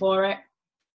looking for it.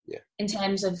 Yeah. In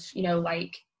terms of, you know,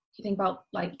 like, you think about,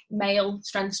 like, male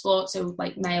strength sports, so,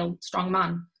 like, male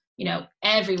strongman, you know,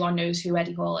 everyone knows who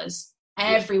Eddie Hall is.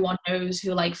 Everyone knows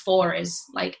who, like, Four is.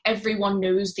 Like, everyone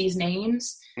knows these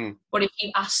names. But if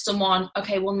you ask someone,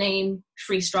 okay, well, name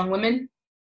 3 strong women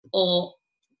or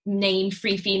name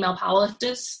 3 female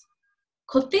powerlifters,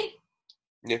 could they?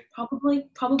 Yeah.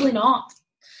 Probably not.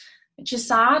 Which is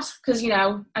sad because, you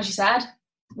know, as you said,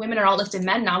 women are outlifting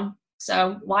men now.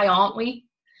 So why aren't we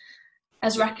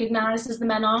as recognised as the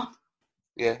men are?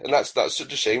 Yeah, and that's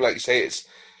such a shame. Like you say,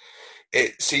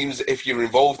 it seems if you're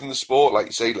involved in the sport, like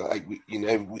you say, like we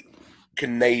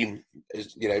can name,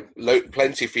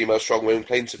 plenty of female strong women,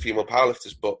 plenty of female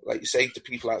powerlifters, but like you say, the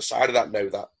people outside of that know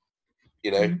that.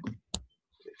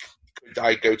 Could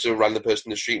I go to a random person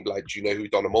in the street and be like, "Do you know who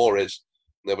Donna Moore is?"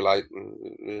 And they'll be like,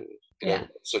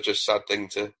 such a sad thing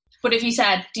to. But if you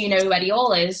said, "Do you know who Eddie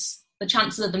Hall is?" the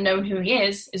chances of them knowing who he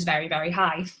is very, very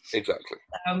high. Exactly.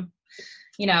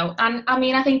 And I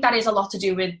mean, I think that is a lot to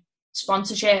do with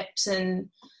sponsorships and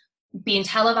being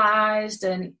televised,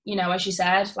 and as you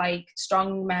said, like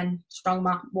strong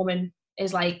woman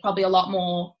is like probably a lot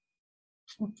more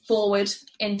forward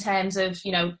in terms of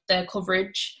their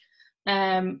coverage,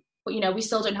 but we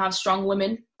still don't have strong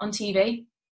women on TV,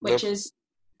 which is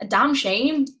a damn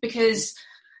shame, because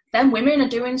them women are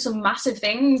doing some massive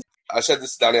things. I said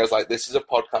this to Danny, I was like, this is a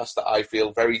podcast that I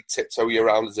feel very tiptoey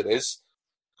around as it is,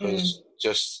 because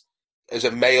just as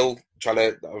a male trying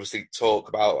to obviously talk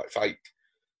about like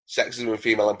sexism and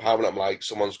female empowerment, I'm like,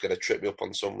 someone's going to trip me up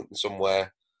on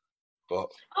somewhere.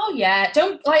 But oh yeah,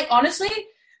 honestly,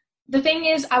 the thing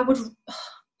is,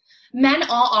 men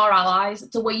are our allies.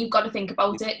 It's the way you've got to think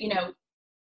about it.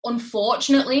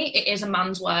 Unfortunately, it is a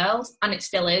man's world, and it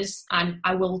still is. And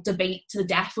I will debate to the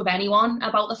death with anyone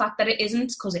about the fact that it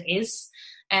isn't, because it is.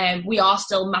 We are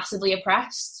still massively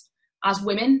oppressed as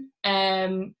women.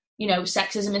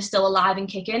 Sexism is still alive and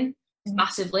kicking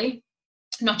massively,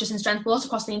 not just in strength, but also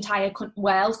across the entire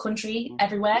world, country,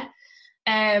 everywhere.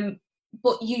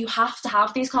 But you have to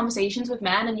have these conversations with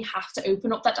men, and you have to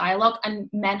open up that dialogue, and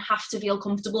men have to feel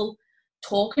comfortable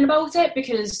talking about it,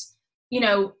 because,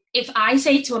 if I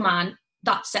say to a man,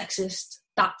 that's sexist,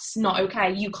 that's not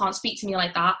okay, you can't speak to me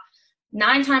like that,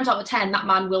 9 times out of 10, that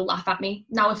man will laugh at me.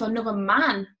 Now, if another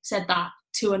man said that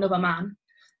to another man,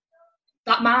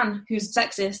 that man who's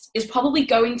sexist is probably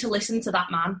going to listen to that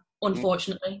man,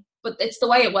 unfortunately. But it's the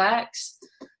way it works.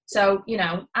 So,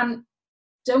 and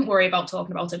don't worry about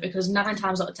talking about it, because 9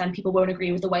 times out of 10, people won't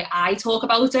agree with the way I talk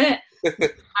about it.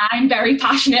 I'm very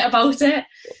passionate about it.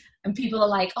 And people are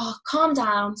like, oh, calm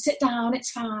down, sit down, it's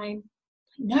fine.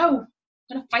 No,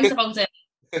 I'm going to fight about it.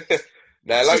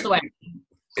 Just the way.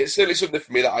 It's certainly something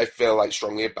for me that I feel like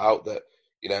strongly about, that,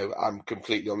 I'm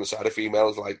completely on the side of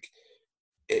females. Like,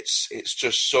 it's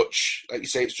just such, like you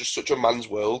say, it's just such a man's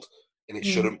world, and it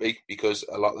shouldn't be, because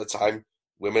a lot of the time,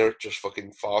 women are just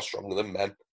fucking far stronger than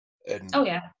men. And oh,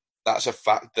 yeah. That's a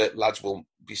fact that lads will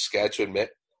be scared to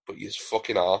admit, but you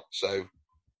fucking are, so.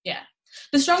 Yeah.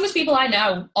 The strongest people I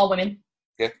know are women.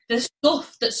 Yeah. The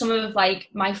stuff that some of, like,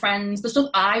 my friends, the stuff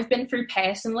I've been through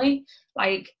personally,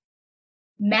 like,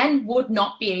 men would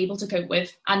not be able to cope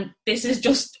with. And this is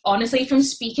just, honestly, from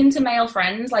speaking to male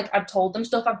friends, like, I've told them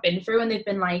stuff I've been through, and they've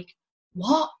been like,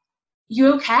 what?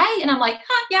 You okay? And I'm like,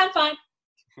 yeah, I'm fine.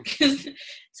 Because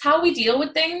it's how we deal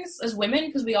with things as women,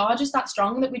 because we are just that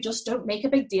strong that we just don't make a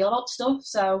big deal about stuff.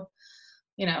 So,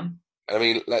 I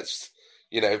mean, let's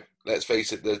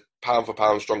face it, the pound for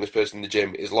pound strongest person in the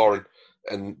gym is Lauren,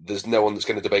 and there's no one that's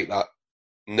going to debate that.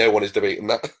 No one is debating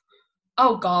that.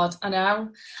 Oh, God, I know.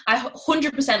 I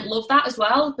 100% love that as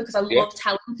well, because I love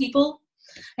telling people.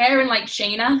 Her and, like,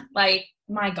 Shayna, like,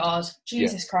 my God,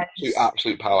 Jesus Christ. 2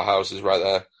 absolute powerhouses right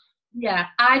there. Yeah,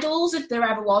 idols, if there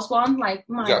ever was one. Like,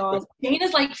 my God.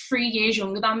 Shayna's, like, 3 years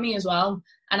younger than me as well.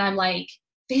 And I'm like,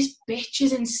 this bitch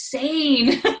is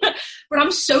insane. But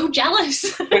I'm so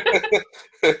jealous.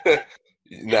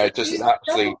 No, just an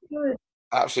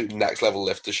absolute next level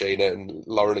lift to Shayna, and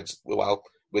Lauren is, well,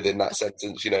 within that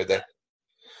sentence, they're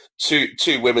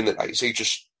two women that, like you say,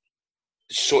 just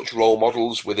such role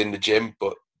models within the gym,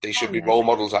 but they should be role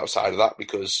models outside of that,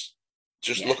 because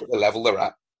just look at the level they're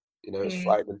at. It's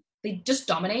frightening. They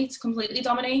just completely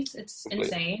dominate. It's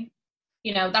insane.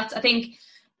 I think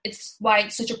it's why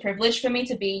it's such a privilege for me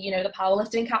to be, the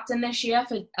powerlifting captain this year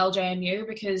for LJMU,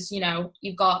 because,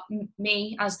 you've got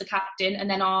me as the captain, and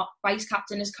then our vice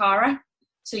captain is Cara.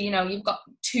 So, you've got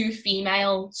 2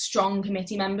 female strong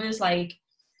committee members, like,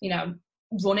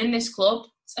 running this club.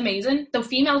 It's amazing. The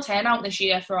female turnout this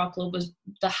year for our club was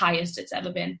the highest it's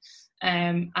ever been.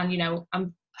 And,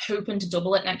 I'm hoping to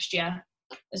double it next year.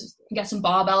 Get some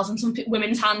barbells in some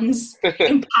women's hands,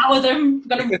 empower them.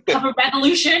 We're going to have a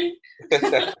revolution.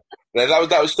 No,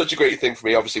 that was such a great thing for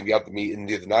me. Obviously, we had the meeting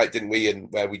the other night, didn't we?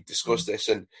 And where we discussed this,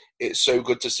 and it's so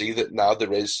good to see that now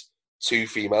there is 2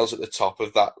 females at the top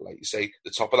of that, like you say,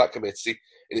 the top of that committee,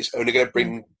 and it's only going to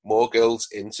bring more girls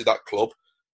into that club,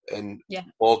 and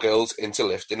more girls into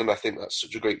lifting, and I think that's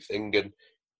such a great thing. And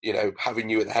having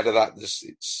you at the head of that,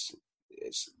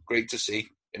 it's great to see.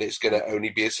 and it's going to only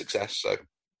be a success. So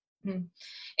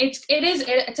it's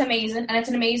amazing, and it's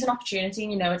an amazing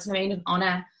opportunity, and it's an amazing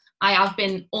honour. I have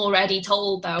been already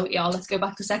told, though, let's go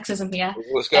back to sexism here.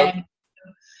 Let's go.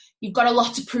 You've got a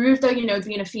lot to prove, though,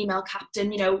 being a female captain.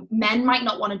 Men might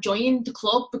not want to join the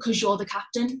club because you're the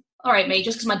captain. All right, mate,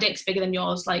 just because my dick's bigger than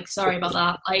yours, sorry about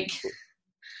that.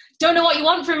 Don't know what you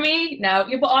want from me. No,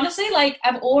 but honestly,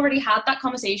 I've already had that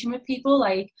conversation with people,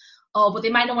 oh, but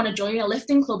they might not want to join a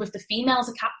lifting club if the female's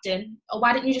a captain. Or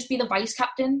why don't you just be the vice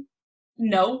captain?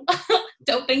 No,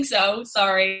 don't think so.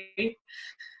 Sorry.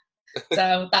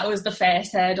 So that was the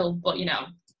first hurdle, but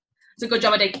it's a good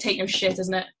job I didn't take no shit,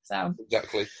 isn't it? So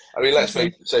exactly. I mean, let's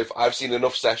face it. So I've seen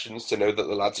enough sessions to know that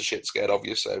the lads are shit scared of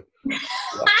you. So yeah.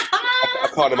 I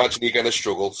can't imagine you're going to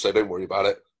struggle. So don't worry about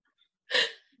it.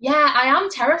 Yeah, I am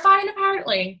terrifying.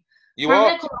 Apparently, you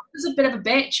are. I come off as a bit of a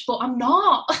bitch, but I'm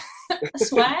not. I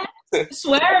swear. I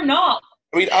swear, I'm not.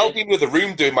 I mean, I'll be in the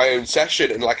room doing my own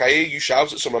session, and I hear you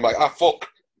shout at someone, I'm like, fuck.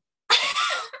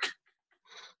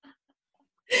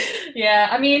 Yeah,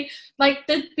 I mean,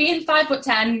 the being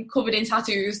 5'10", covered in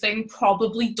tattoos thing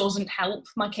probably doesn't help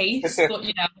my case, but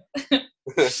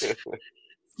it's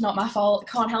not my fault.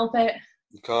 Can't help it.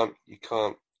 You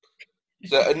can't.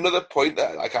 So another point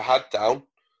that I had down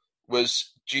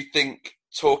was: do you think,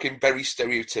 talking very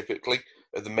stereotypically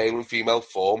of the male and female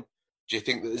form, do you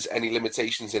think that there's any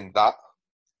limitations in that?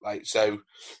 Is there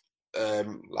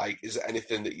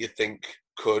anything that you think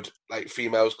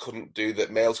females couldn't do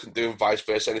that males can do, and vice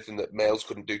versa? Anything that males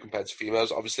couldn't do compared to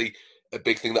females? Obviously, a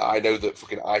big thing that I know that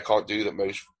I can't do that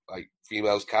most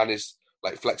females can is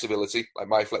flexibility.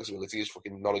 My flexibility is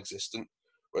fucking non-existent.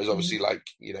 Whereas obviously,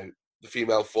 the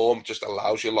female form just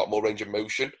allows you a lot more range of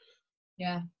motion.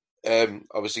 Yeah.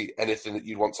 Obviously, anything that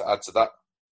you'd want to add to that?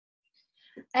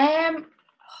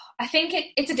 I think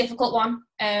it's a difficult one.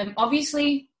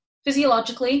 Obviously,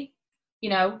 physiologically,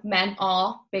 men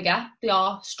are bigger, they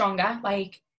are stronger.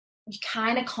 You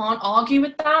kind of can't argue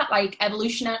with that.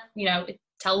 Evolution, it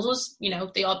tells us,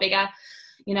 they are bigger.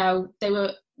 They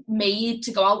were made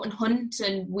to go out and hunt,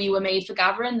 and we were made for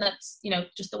gathering. That's,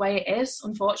 just the way it is,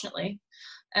 unfortunately.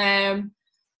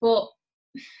 But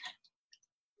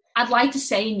I'd like to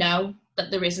say no,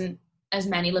 that there isn't as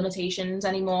many limitations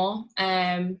anymore.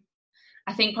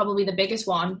 I think probably the biggest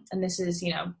one, and this is,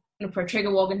 going to put a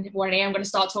trigger warning here, I'm going to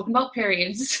start talking about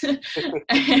periods.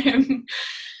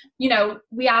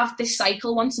 We have this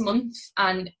cycle once a month,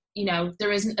 and,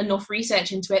 there isn't enough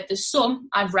research into it. There's some,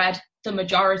 I've read the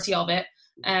majority of it,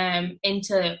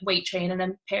 into weight training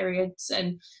and periods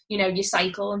and, your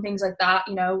cycle and things like that.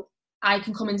 I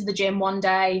can come into the gym one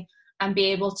day and be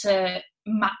able to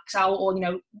max out or,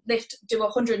 do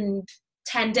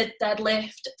 110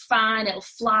 deadlift, fine, it'll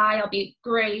fly, I'll be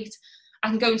great. I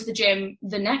can go into the gym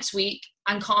the next week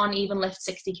and can't even lift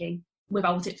 60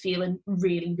 without it feeling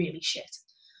really, really shit.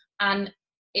 And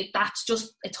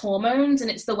it's hormones, and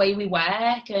it's the way we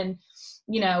work, and,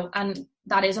 and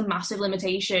that is a massive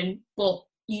limitation, but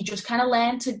you just kind of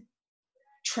learn to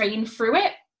train through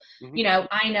it. Mm-hmm.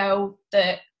 I know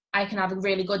that I can have a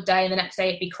really good day and the next day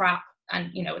it'd be crap, and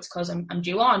it's because I'm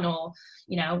due on, or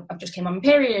I've just came on my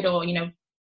period, or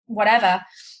whatever,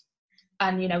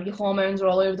 and your hormones are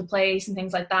all over the place and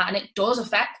things like that, and it does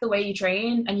affect the way you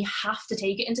train, and you have to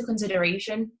take it into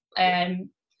consideration,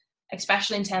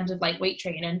 especially in terms of weight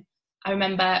training. I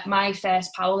remember my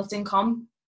first powerlifting comp.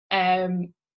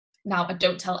 Now, I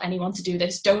don't tell anyone to do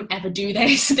this. Don't ever do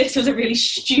this. This was a really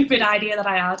stupid idea that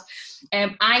I had.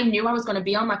 I knew I was going to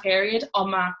be on my period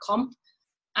on my comp.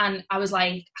 And I was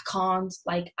like, I can't.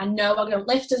 I know I don't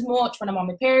lift as much when I'm on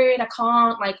my period. I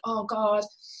can't. Oh, God.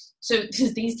 So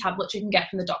there's these tablets you can get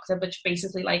from the doctor, which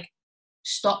basically,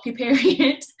 stop your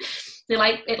period.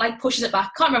 It pushes it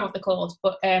back. Can't remember what they're called.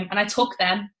 But, and I took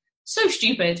them. So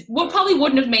stupid. Probably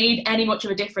wouldn't have made any much of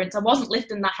a difference. I wasn't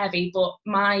lifting that heavy, but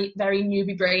my very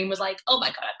newbie brain was like, oh my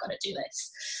God, I've got to do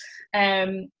this.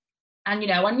 And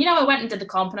I went and did the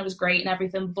comp, and it was great and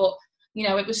everything, but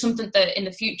it was something that in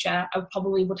the future I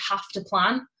probably would have to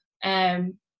plan,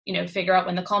 figure out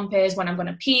when the comp is, when I'm going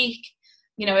to peak.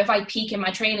 If I peak in my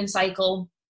training cycle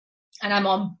and I'm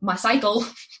on my cycle,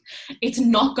 it's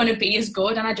not going to be as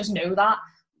good, and I just know that,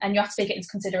 and you have to take it into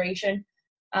consideration.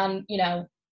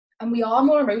 And we are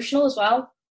more emotional as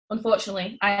well,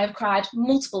 unfortunately. I have cried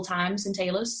multiple times in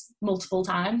Taylor's, multiple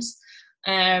times.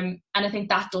 And I think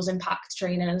that does impact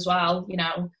training as well.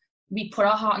 We put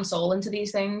our heart and soul into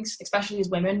these things, especially as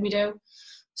women, we do.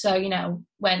 So,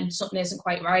 when something isn't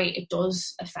quite right, it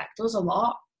does affect us a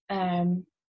lot.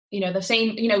 The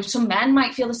same, some men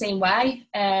might feel the same way.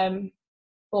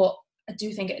 But I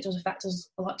do think it does affect us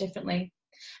a lot differently.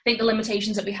 think the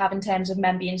limitations that we have in terms of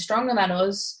men being stronger than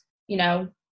us, you know,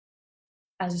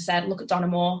 as I said, look at Donna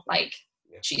Moore, like,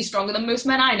 she's stronger than most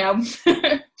men I know.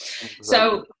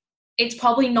 So it's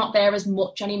probably not there as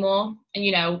much anymore. And,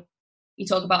 you know, you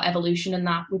talk about evolution and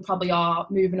that, we probably are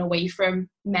moving away from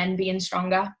men being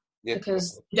stronger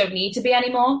because we don't need to be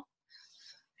anymore.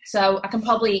 So I can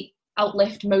probably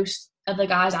outlift most of the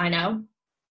guys I know.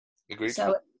 Agreed.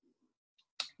 So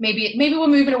maybe we're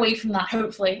moving away from that,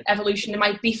 hopefully. Evolution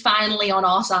might be finally on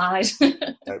our side.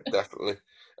 Yeah, definitely.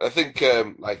 I think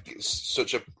like it's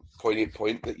such a poignant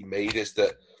point that you made is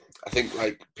that I think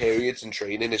like periods and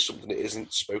training is something that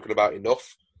isn't spoken about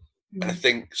enough. And I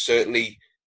think certainly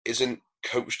isn't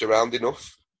coached around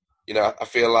enough. You know, I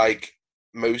feel like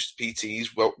most PTs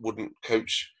wouldn't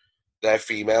coach their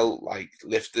female like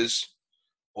lifters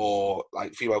or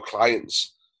like female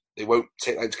clients. They won't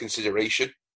take that into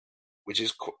consideration, which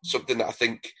is something that I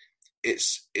think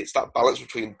it's that balance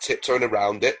between tiptoeing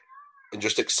around it and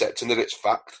just accepting that it's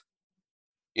fact.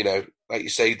 You know, like you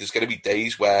say, there's going to be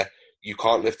days where you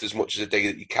can't lift as much as a day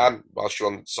that you can whilst you're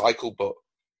on the cycle. But,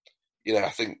 you know, I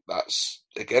think that's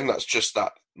just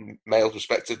that male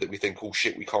perspective that we think, oh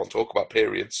shit, we can't talk about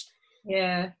periods.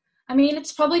 Yeah. I mean,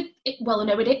 it's probably,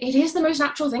 it is the most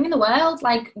natural thing in the world.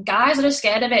 Like, guys that are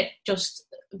scared of it, just,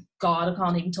 God, I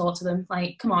can't even talk to them.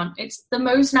 Like, come on. It's the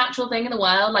most natural thing in the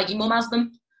world. Like, your mum has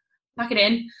them. Pack it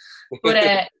in.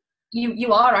 But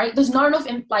you are right. There's not enough,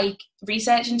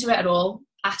 research into it at all,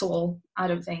 I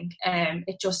don't think.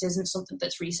 It just isn't something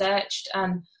that's researched.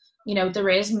 And, you know, there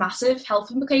is massive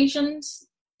health implications,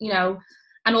 you know,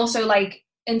 and also, like,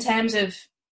 in terms of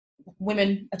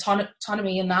women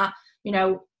autonomy and that, you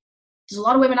know, there's a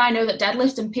lot of women I know that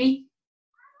deadlift and pee,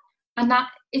 and that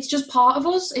it's just part of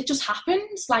us. It just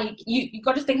happens. Like, you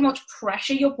got to think how much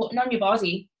pressure you're putting on your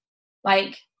body. Like,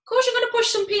 of course you're going to push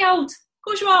some pee out. Of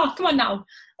course you are. Come on now.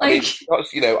 Like, I mean,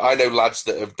 you know, I know lads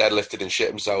that have deadlifted and shit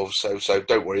themselves, so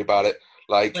don't worry about it.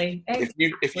 Like, if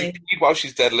you peed while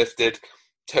she's deadlifted,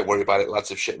 don't worry about it. Lads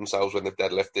have shit themselves when they've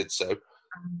deadlifted, so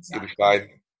you'll be fine.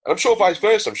 And I'm sure vice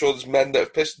versa. I'm sure there's men that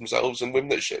have pissed themselves and women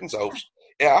that shit themselves.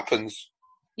 It happens.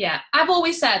 Yeah, I've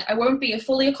always said I won't be a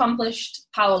fully accomplished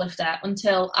powerlifter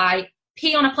until I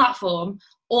pee on a platform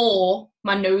or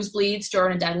my nose bleeds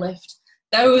during a deadlift.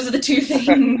 Those are the two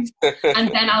things, and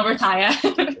then I'll retire.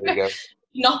 There you go.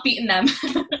 Not beating them.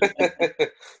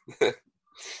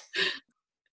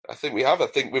 I think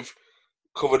we've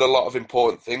covered a lot of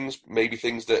important things, maybe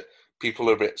things that people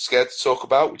are a bit scared to talk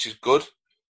about, which is good.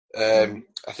 I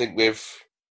think we've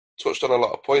touched on a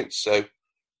lot of points, so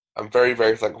I'm very,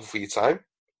 very thankful for your time.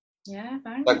 Yeah,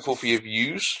 thanks. Thankful for your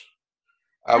views.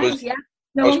 I was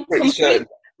pretty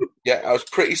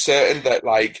certain that,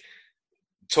 like,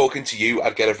 talking to you,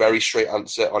 I'd get a very straight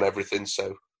answer on everything.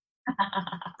 So,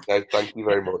 no, thank you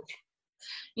very much.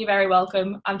 You're very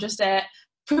welcome. I'm just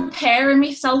preparing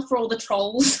myself for all the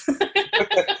trolls.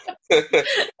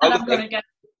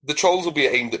 The trolls will be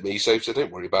aimed at me, so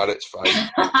don't worry about it. It's fine.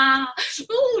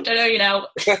 Ooh, don't know, you know.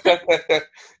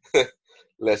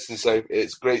 Listen, so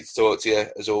it's great to talk to you,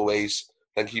 as always.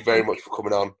 Thank you very much for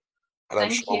coming on. And I'm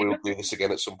sure we'll do this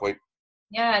again at some point.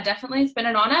 Yeah, definitely. It's been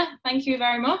an honour. Thank you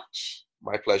very much.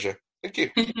 My pleasure. Thank you.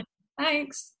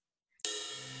 Thanks.